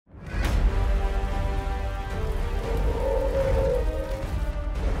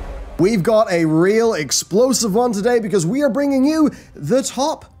We've got a real explosive one today because we are bringing you the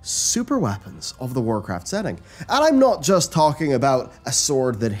top super weapons of the Warcraft setting. And I'm not just talking about a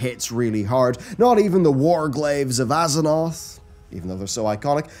sword that hits really hard, not even the Warglaives of Azeroth, even though they're so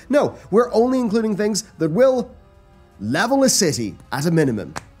iconic. No, we're only including things that will level a city at a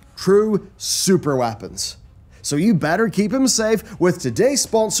minimum. True super weapons. So you better keep them safe with today's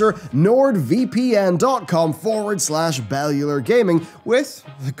sponsor, nordvpn.com/Bellular Gaming with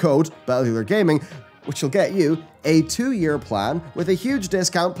the code Bellular Gaming, which will get you a 2-year plan with a huge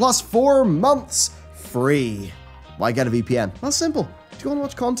discount plus 4 months free. Why get a VPN? Well, simple. Do you want to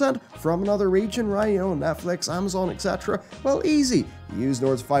watch content from another region, right? You know, Netflix, Amazon, etc.? Well, easy. You use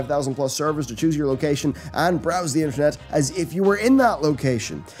Nord's 5,000 plus servers to choose your location and browse the internet as if you were in that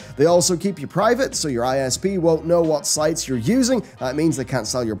location. They also keep you private, so your ISP won't know what sites you're using. That means they can't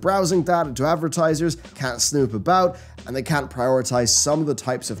sell your browsing data to advertisers, can't snoop about, and they can't prioritize some of the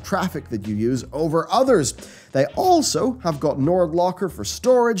types of traffic that you use over others. They also have got Nord Locker for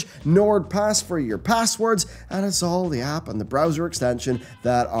storage, NordPass for your passwords, and it's all the app and the browser extension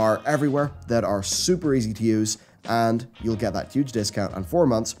that are everywhere, that are super easy to use, and you'll get that huge discount and 4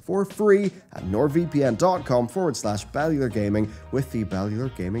 months for free at nordvpn.com/Bellular Gaming with the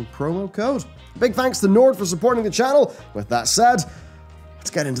Bellular Gaming promo code. Big thanks to Nord for supporting the channel. With that said, let's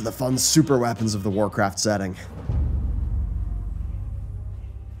get into the fun super weapons of the Warcraft setting.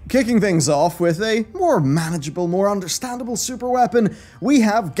 Kicking things off with a more manageable, more understandable super weapon, we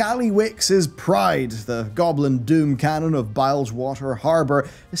have Gallywix's Pride, the Goblin doom cannon of Bilgewater Harbour,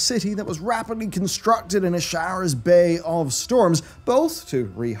 a city that was rapidly constructed in Ashara's Bay of Storms, both to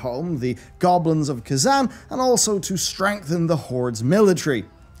rehome the Goblins of Khazan and also to strengthen the Horde's military.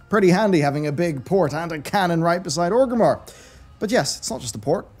 Pretty handy having a big port and a cannon right beside Orgrimmar. But yes, it's not just a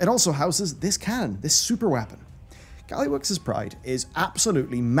port, it also houses this cannon, this super weapon. Gallywix's Pride is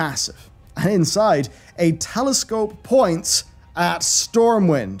absolutely massive, and inside, a telescope points at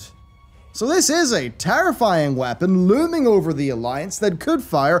Stormwind. So this is a terrifying weapon looming over the Alliance that could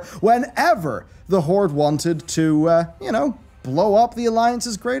fire whenever the Horde wanted to, blow up the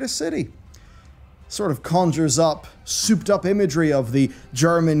Alliance's greatest city. Sort of conjures up souped-up imagery of the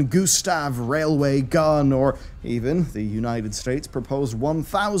German Gustav railway gun, or even the United States' proposed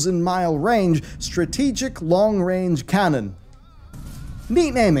 1,000-mile range strategic long-range cannon.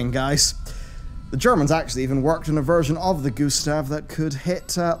 Neat naming, guys. The Germans actually even worked on a version of the Gustav that could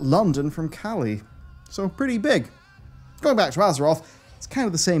hit London from Calais. So pretty big. Going back to Azeroth, it's kind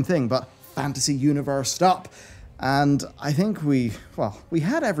of the same thing, but fantasy universed up. And I think we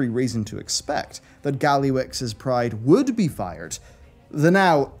had every reason to expect that Gallywix's Pride would be fired. The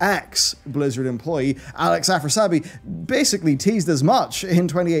now ex-Blizzard employee, Alex Afrasabi, basically teased as much in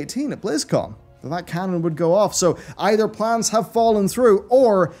 2018 at BlizzCon, that cannon would go off, so either plans have fallen through,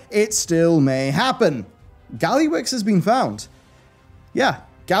 or it still may happen. Gallywix has been found. Yeah,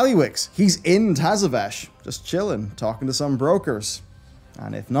 Gallywix, he's in Tazavesh, just chilling, talking to some brokers.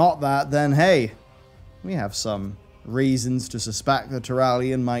 And if not that, then hey, we have some reasons to suspect that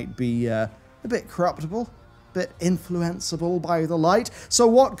Turalyon might be a bit corruptible, a bit influenceable by the light. So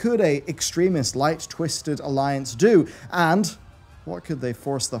what could a extremist light-twisted alliance do? And what could they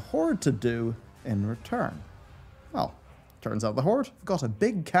force the Horde to do in return? Well, turns out the Horde have got a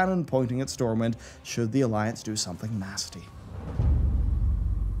big cannon pointing at Stormwind should the alliance do something nasty.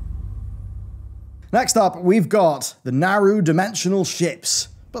 Next up, we've got the Naru dimensional ships,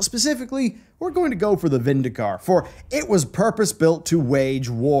 but specifically, we're going to go for the Vindicaar, for it was purpose-built to wage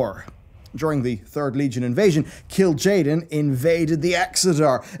war. During the Third Legion invasion, Kil'jaeden invaded the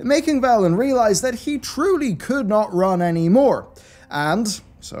Exodar, making Velen realize that he truly could not run anymore. And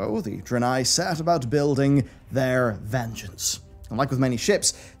so the Draenei set about building their vengeance. And like with many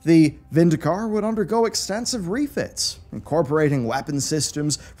ships, the Vindicaar would undergo extensive refits, incorporating weapon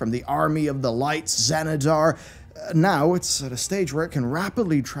systems from the Army of the Lights Zenithar. Now it's at a stage where it can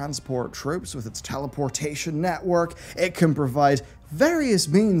rapidly transport troops with its teleportation network. It can provide various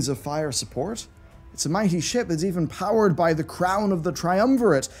means of fire support. It's a mighty ship that's even powered by the crown of the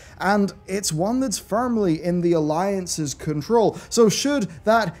Triumvirate, and it's one that's firmly in the Alliance's control. So should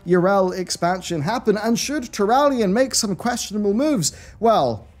that Yrel expansion happen, and should Turalyon make some questionable moves,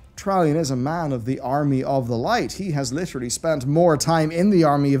 well, Turalyon is a man of the Army of the Light. He has literally spent more time in the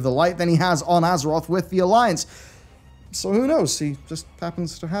Army of the Light than he has on Azeroth with the Alliance. So who knows, he just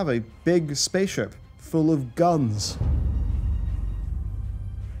happens to have a big spaceship full of guns.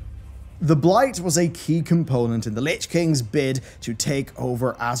 The Blight was a key component in the Lich King's bid to take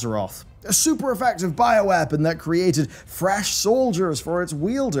over Azeroth. A super effective bioweapon that created fresh soldiers for its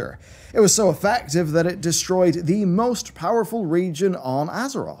wielder. It was so effective that it destroyed the most powerful region on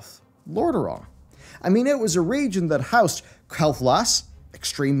Azeroth. Lordaeron. I mean, it was a region that housed Quel'Thalas,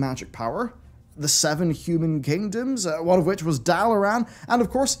 extreme magic power, the 7 human kingdoms, one of which was Dalaran, and of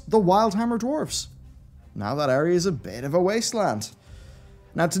course, the Wildhammer dwarves. Now that area is a bit of a wasteland.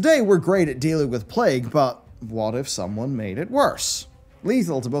 Now today we're great at dealing with plague, but what if someone made it worse?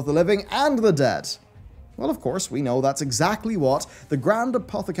 Lethal to both the living and the dead. Well, of course, we know that's exactly what the Grand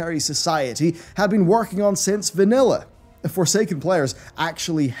Apothecary Society had been working on since vanilla. The Forsaken players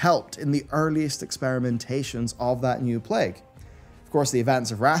actually helped in the earliest experimentations of that new plague. Of course, the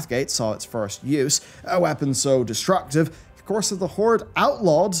events of Wrathgate saw its first use, a weapon so destructive, of course, that the Horde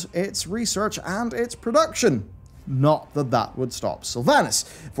outlawed its research and its production. Not that that would stop Sylvanas,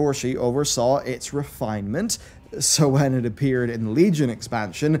 for she oversaw its refinement, so when it appeared in the Legion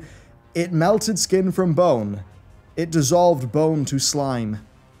expansion, it melted skin from bone. It dissolved bone to slime.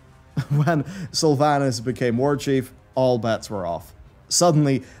 When Sylvanas became War Chief, all bets were off.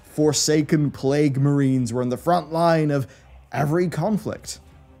 Suddenly, Forsaken Plague Marines were in the front line of every conflict.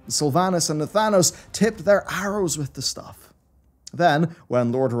 Sylvanas and Nathanos tipped their arrows with the stuff. Then,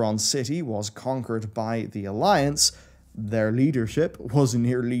 when Lordaeron City was conquered by the Alliance, their leadership was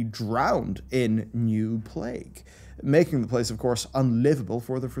nearly drowned in new plague, making the place, of course, unlivable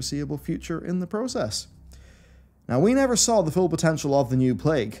for the foreseeable future in the process. Now, we never saw the full potential of the new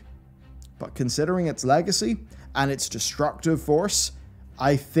plague, but considering its legacy and its destructive force,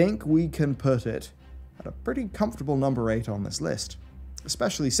 I think we can put it at a pretty comfortable number 8 on this list.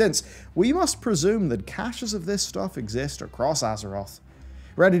 Especially since we must presume that caches of this stuff exist across Azeroth,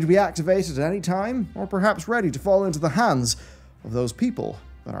 ready to be activated at any time, or perhaps ready to fall into the hands of those people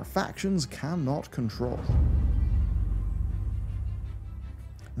that our factions cannot control.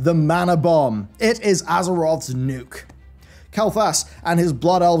 The Mana Bomb. It is Azeroth's nuke. Quel'Thas and his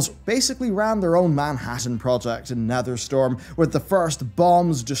Blood Elves basically ran their own Manhattan project in Netherstorm, with the first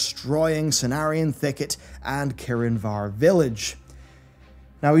bombs destroying Cenarian Thicket and Kirinvar Village.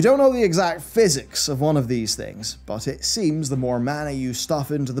 Now, we don't know the exact physics of one of these things, but it seems the more mana you stuff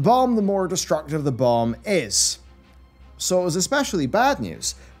into the bomb, the more destructive the bomb is. So it was especially bad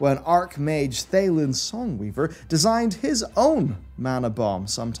news when Archmage Thaylen Songweaver designed his own mana bomb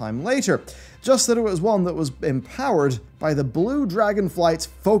sometime later, just that it was one that was empowered by the Blue Dragonflight's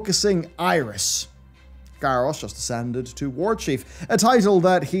Focusing Iris. Garrosh just ascended to War Chief, a title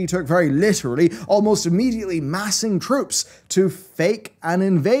that he took very literally, almost immediately massing troops to fake an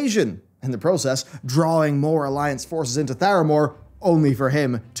invasion, in the process drawing more Alliance forces into Theramore, only for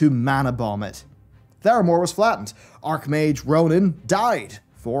him to mana bomb it. Theramore was flattened, Archmage Ronan died,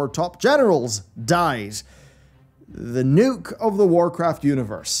 4 top generals died. The nuke of the Warcraft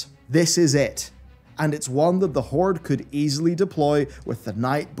universe. This is it. And it's one that the Horde could easily deploy with the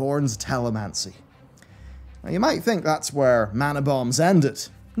Nightborn's Telemancy. Now, you might think that's where mana bombs ended.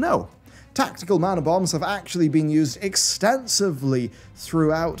 No. Tactical mana bombs have actually been used extensively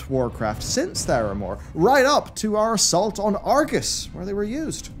throughout Warcraft since Theramore, right up to our assault on Argus, where they were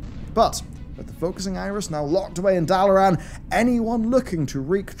used. But with the Focusing Iris now locked away in Dalaran, anyone looking to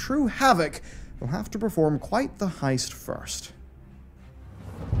wreak true havoc will have to perform quite the heist first.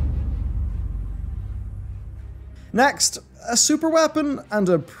 Next, a superweapon and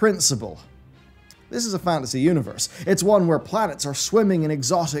a principle. This is a fantasy universe. It's one where planets are swimming in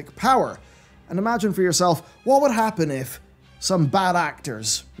exotic power. And imagine for yourself, what would happen if some bad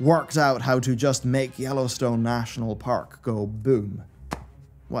actors worked out how to just make Yellowstone National Park go boom?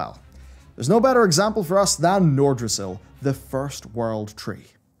 Well, there's no better example for us than Nordrassil, the First World Tree.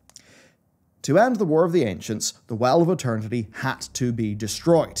 To end the War of the Ancients, the Well of Eternity had to be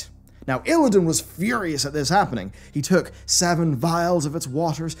destroyed. Now, Illidan was furious at this happening. He took 7 vials of its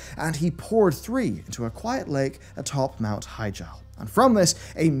waters, and he poured 3 into a quiet lake atop Mount Hyjal. And from this,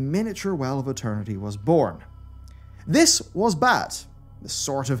 a miniature Well of Eternity was born. This was bad. This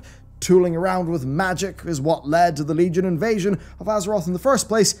sort of tooling around with magic is what led to the Legion invasion of Azeroth in the first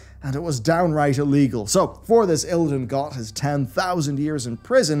place, and it was downright illegal. So, for this, Illidan got his 10,000 years in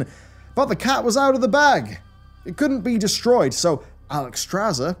prison, but the cat was out of the bag. It couldn't be destroyed, so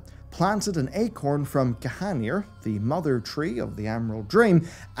Alexstrasza planted an acorn from Gahanir, the mother tree of the Emerald Dream,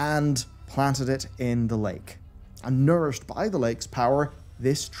 and planted it in the lake. And nourished by the lake's power,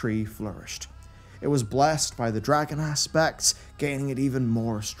 this tree flourished. It was blessed by the dragon aspects, gaining it even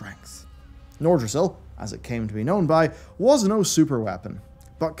more strength. Nordrassil, as it came to be known by, was no superweapon,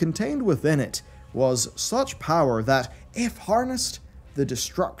 but contained within it was such power that, if harnessed, the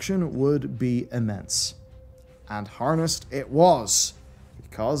destruction would be immense. And harnessed it was,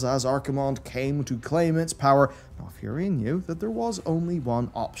 because as Archimonde came to claim its power, Malfurion knew that there was only one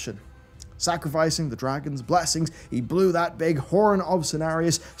option. Sacrificing the dragon's blessings, he blew that big horn of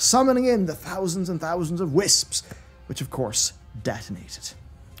Cenarius, summoning in the thousands and thousands of wisps, which of course detonated,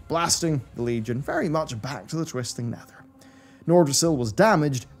 blasting the Legion very much back to the twisting nether. Nordrassil was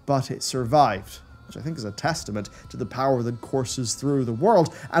damaged, but it survived, which I think is a testament to the power that courses through the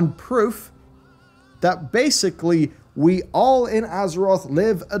world, and proof that basically we all in Azeroth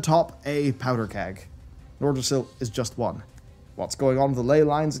live atop a powder keg. Nordrassil is just one. What's going on with the ley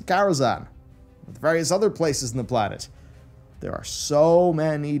lines at Karazhan? With various other places in the planet? There are so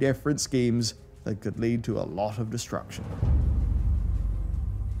many different schemes that could lead to a lot of destruction.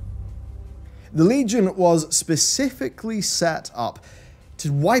 The Legion was specifically set up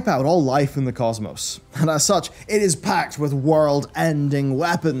to wipe out all life in the cosmos, and as such, it is packed with world-ending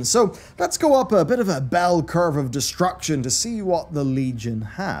weapons. So let's go up a bit of a bell curve of destruction to see what the Legion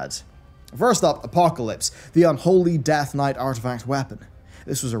had. First up, Apocalypse, the unholy Death Knight artifact weapon.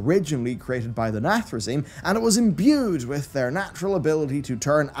 This was originally created by the Nordrassil, and it was imbued with their natural ability to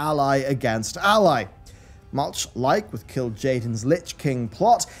turn ally against ally. Much like with Kil'jaeden's Lich King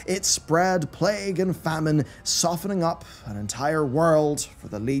plot, it spread plague and famine, softening up an entire world for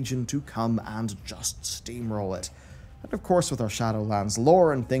the Legion to come and just steamroll it. And of course, with our Shadowlands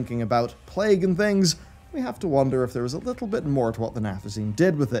lore and thinking about plague and things, we have to wonder if there was a little bit more to what the Nordrassil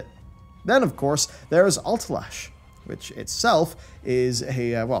did with it. Then, of course, there's Ultalash, which itself is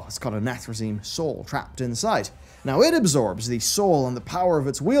it's got a Nordrassil soul trapped inside. Now, it absorbs the soul and the power of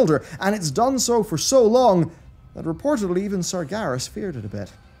its wielder, and it's done so for so long that reportedly even Sargeras feared it a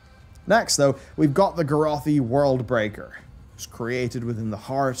bit. Next, though, we've got the Gorothi Worldbreaker. It was created within the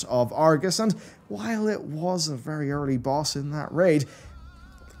heart of Argus, and while it was a very early boss in that raid,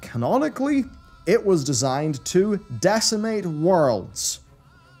 canonically, it was designed to decimate worlds.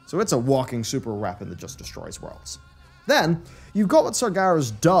 So it's a walking super weapon that just destroys worlds. Then, you've got what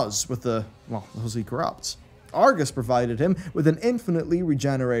Sargeras does with the those he corrupts. Argus provided him with an infinitely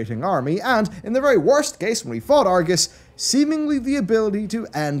regenerating army, and, in the very worst case when we fought Argus, seemingly the ability to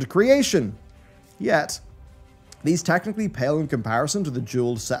end creation. Yet, these technically pale in comparison to the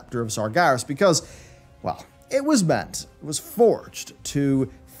jeweled scepter of Sargeras because, it was forged to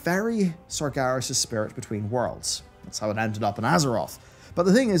ferry Sargeras' spirit between worlds. That's how it ended up in Azeroth. But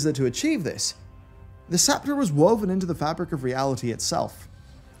the thing is that to achieve this, the scepter was woven into the fabric of reality itself.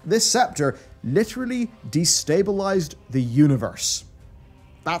 This scepter literally destabilized the universe.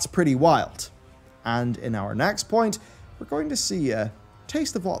 That's pretty wild. And in our next point, we're going to see a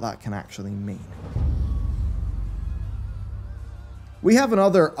taste of what that can actually mean. We have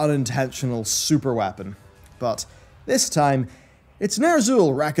another unintentional super weapon, but this time, it's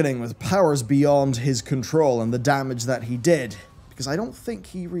Ner'zhul reckoning with powers beyond his control and the damage that he did, because I don't think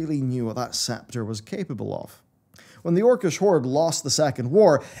he really knew what that scepter was capable of. When the Orcish Horde lost the Second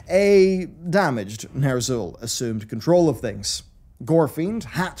War, a damaged Ner'zhul assumed control of things. Gorefiend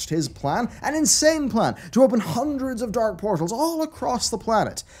hatched his plan, an insane plan, to open hundreds of dark portals all across the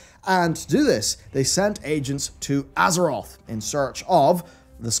planet. And to do this, they sent agents to Azeroth in search of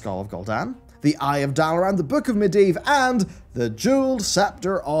the Skull of Gul'dan, the Eye of Dalaran, the Book of Medivh, and the Jeweled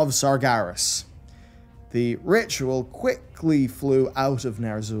Scepter of Sargeras. The ritual quickly flew out of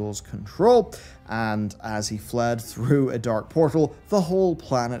Ner'zhul's control, and as he fled through a dark portal, the whole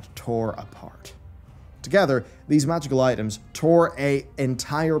planet tore apart. Together, these magical items tore an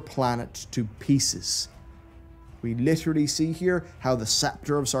entire planet to pieces. We literally see here how the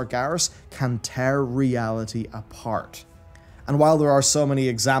Scepter of Sargeras can tear reality apart. And while there are so many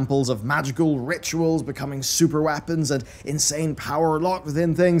examples of magical rituals becoming super weapons and insane power locked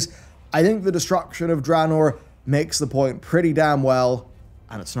within things, I think the destruction of Draenor makes the point pretty damn well,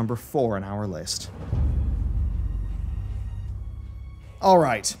 and it's number 4 in our list.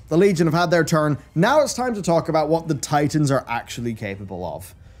 Alright, the Legion have had their turn. Now it's time to talk about what the Titans are actually capable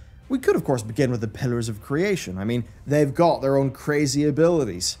of. We could, of course, begin with the Pillars of Creation. I mean, they've got their own crazy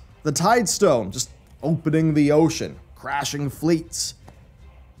abilities. The Tidestone, just opening the ocean, crashing fleets.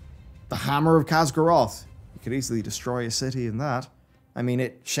 The Hammer of Khaz'goroth. You could easily destroy a city in that. I mean,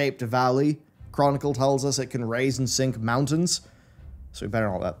 it shaped a valley. Chronicle tells us it can raise and sink mountains. So we better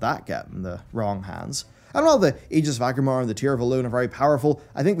not let that get in the wrong hands. And while the Aegis of Aggramar and the Tear of Elune are very powerful,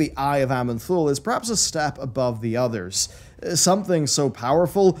 I think the Eye of Aman'Thul is perhaps a step above the others. Something so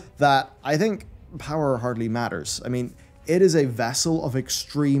powerful that I think power hardly matters. I mean, it is a vessel of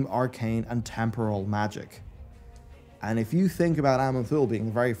extreme arcane and temporal magic. And if you think about Aman'Thul being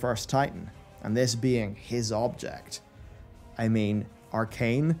the very first Titan, and this being his object, I mean,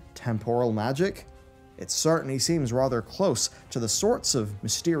 arcane, temporal magic, it certainly seems rather close to the sorts of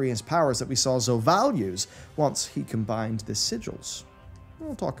mysterious powers that we saw Zoval use once he combined the sigils.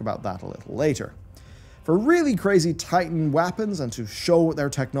 We'll talk about that a little later. For really crazy Titan weapons and to show what their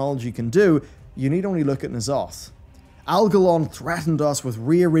technology can do, you need only look at N'Zoth. Algalon threatened us with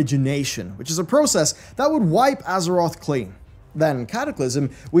Reorigination, which is a process that would wipe Azeroth clean. Then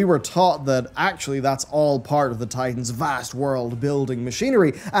Cataclysm, we were taught that actually that's all part of the Titan's vast world-building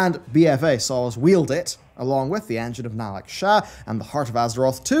machinery, and BFA saw us wield it, along with the engine of Nalak Shah and the heart of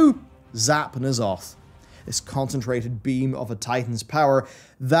Azeroth, to zap N'Zoth. This concentrated beam of a Titan's power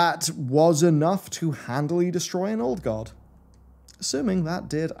that was enough to handily destroy an old god. Assuming that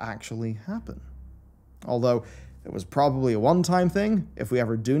did actually happen. Although, it was probably a one-time thing. If we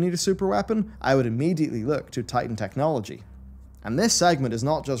ever do need a super weapon, I would immediately look to Titan technology. And this segment is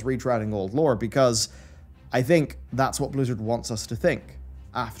not just retreading old lore, because I think that's what Blizzard wants us to think.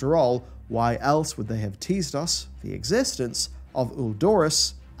 After all, why else would they have teased us the existence of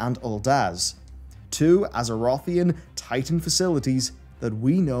Uldorus and Uldaz? Two Azerothian Titan facilities that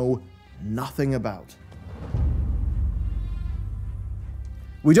we know nothing about.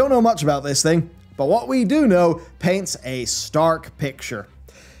 We don't know much about this thing, but what we do know paints a stark picture.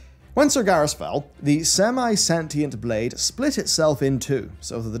 When Sargeras fell, the semi-sentient blade split itself in two,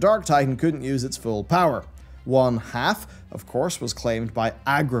 so that the Dark Titan couldn't use its full power. One half, of course, was claimed by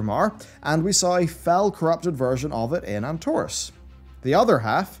Agrimar, and we saw a fell-corrupted version of it in Antorus. The other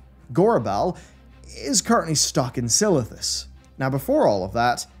half, Gorabal, is currently stuck in Silithus. Now, before all of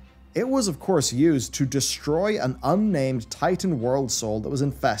that, it was of course used to destroy an unnamed Titan world soul that was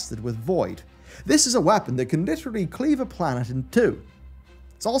infested with void. This is a weapon that can literally cleave a planet in two.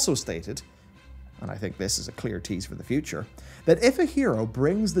 It's also stated, and I think this is a clear tease for the future, that if a hero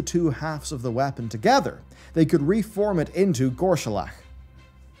brings the two halves of the weapon together, they could reform it into Gorshalach.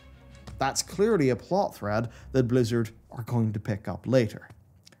 That's clearly a plot thread that Blizzard are going to pick up later.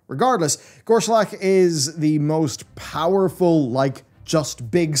 Regardless, Gorshalach is the most powerful, just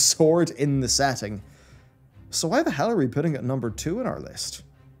big sword in the setting. So why the hell are we putting it at number 2 in our list?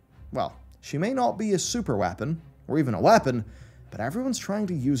 Well, she may not be a super weapon, or even a weapon, but everyone's trying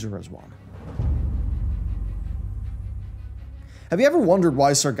to use her as one. Have you ever wondered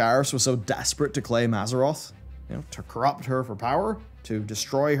why Sargeras was so desperate to claim Azeroth? To corrupt her for power? To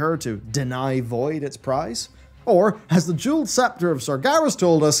destroy her? To deny Void its prize? Or, as the Jeweled Scepter of Sargeras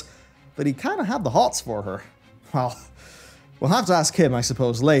told us, that he kind of had the hots for her? Well, we'll have to ask him, I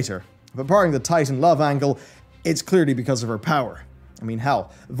suppose, later. But barring the Titan love angle, it's clearly because of her power. I mean,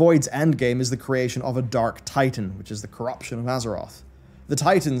 hell, Void's endgame is the creation of a Dark Titan, which is the corruption of Azeroth. The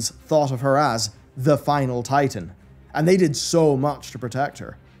Titans thought of her as the final Titan, and they did so much to protect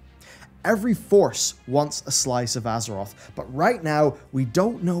her. Every force wants a slice of Azeroth, but right now, we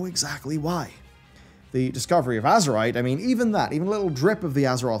don't know exactly why. The discovery of Azerite, even a little drip of the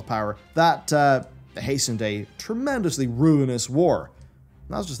Azeroth power, that hastened a tremendously ruinous war.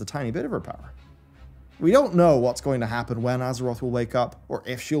 And that was just a tiny bit of her power. We don't know what's going to happen when Azeroth will wake up, or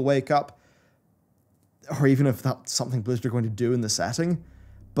if she'll wake up, or even if that's something Blizzard are going to do in the setting,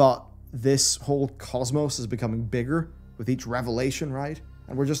 but this whole cosmos is becoming bigger with each revelation, right?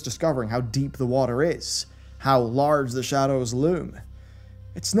 And we're just discovering how deep the water is, how large the shadows loom.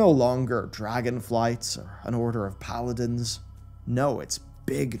 It's no longer dragon flights or an order of paladins. No, it's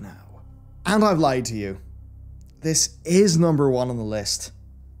big now. And I've lied to you. This is number 1 on the list,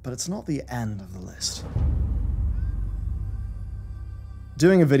 but it's not the end of the list.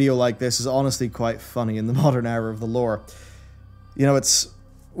 Doing a video like this is honestly quite funny in the modern era of the lore.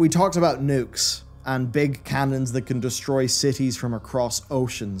 We talked about nukes and big cannons that can destroy cities from across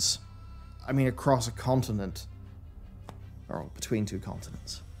oceans. Across a continent. Or between 2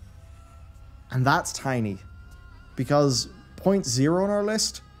 continents. And that's tiny, because point 0 on our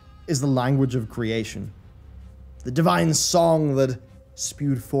list is the language of creation. The divine song that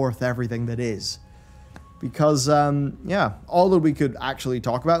spewed forth everything that is. Because, all that we could actually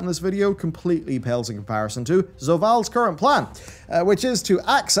talk about in this video completely pales in comparison to Zoval's current plan, which is to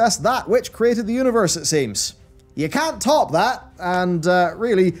access that which created the universe, it seems. You can't top that, and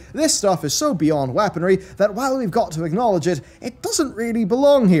really, this stuff is so beyond weaponry that while we've got to acknowledge it, it doesn't really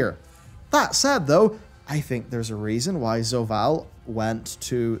belong here. That said, though, I think there's a reason why Zoval went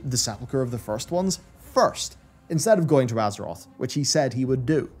to the Sepulchre of the First Ones first, instead of going to Azeroth, which he said he would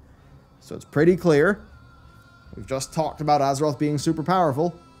do. So it's pretty clear. We've just talked about Azeroth being super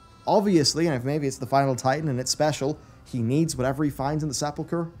powerful. Obviously, and if maybe it's the final Titan and it's special, he needs whatever he finds in the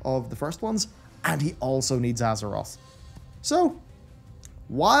Sepulchre of the First Ones, and he also needs Azeroth. So,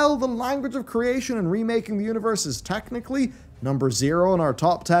 while the language of creation and remaking the universe is technically number 0 on our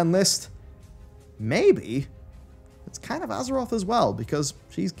top 10 list, maybe it's kind of Azeroth as well, because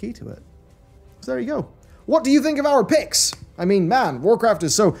she's key to it. So there you go. What do you think of our picks? I mean, man, Warcraft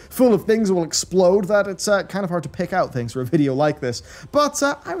is so full of things that will explode that it's kind of hard to pick out things for a video like this. But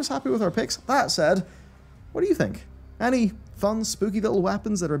I was happy with our picks. That said, what do you think? Any fun, spooky little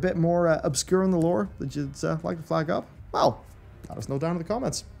weapons that are a bit more obscure in the lore that you'd like to flag up? Well, let us know down in the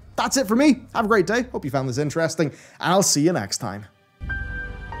comments. That's it for me. Have a great day. Hope you found this interesting, and I'll see you next time.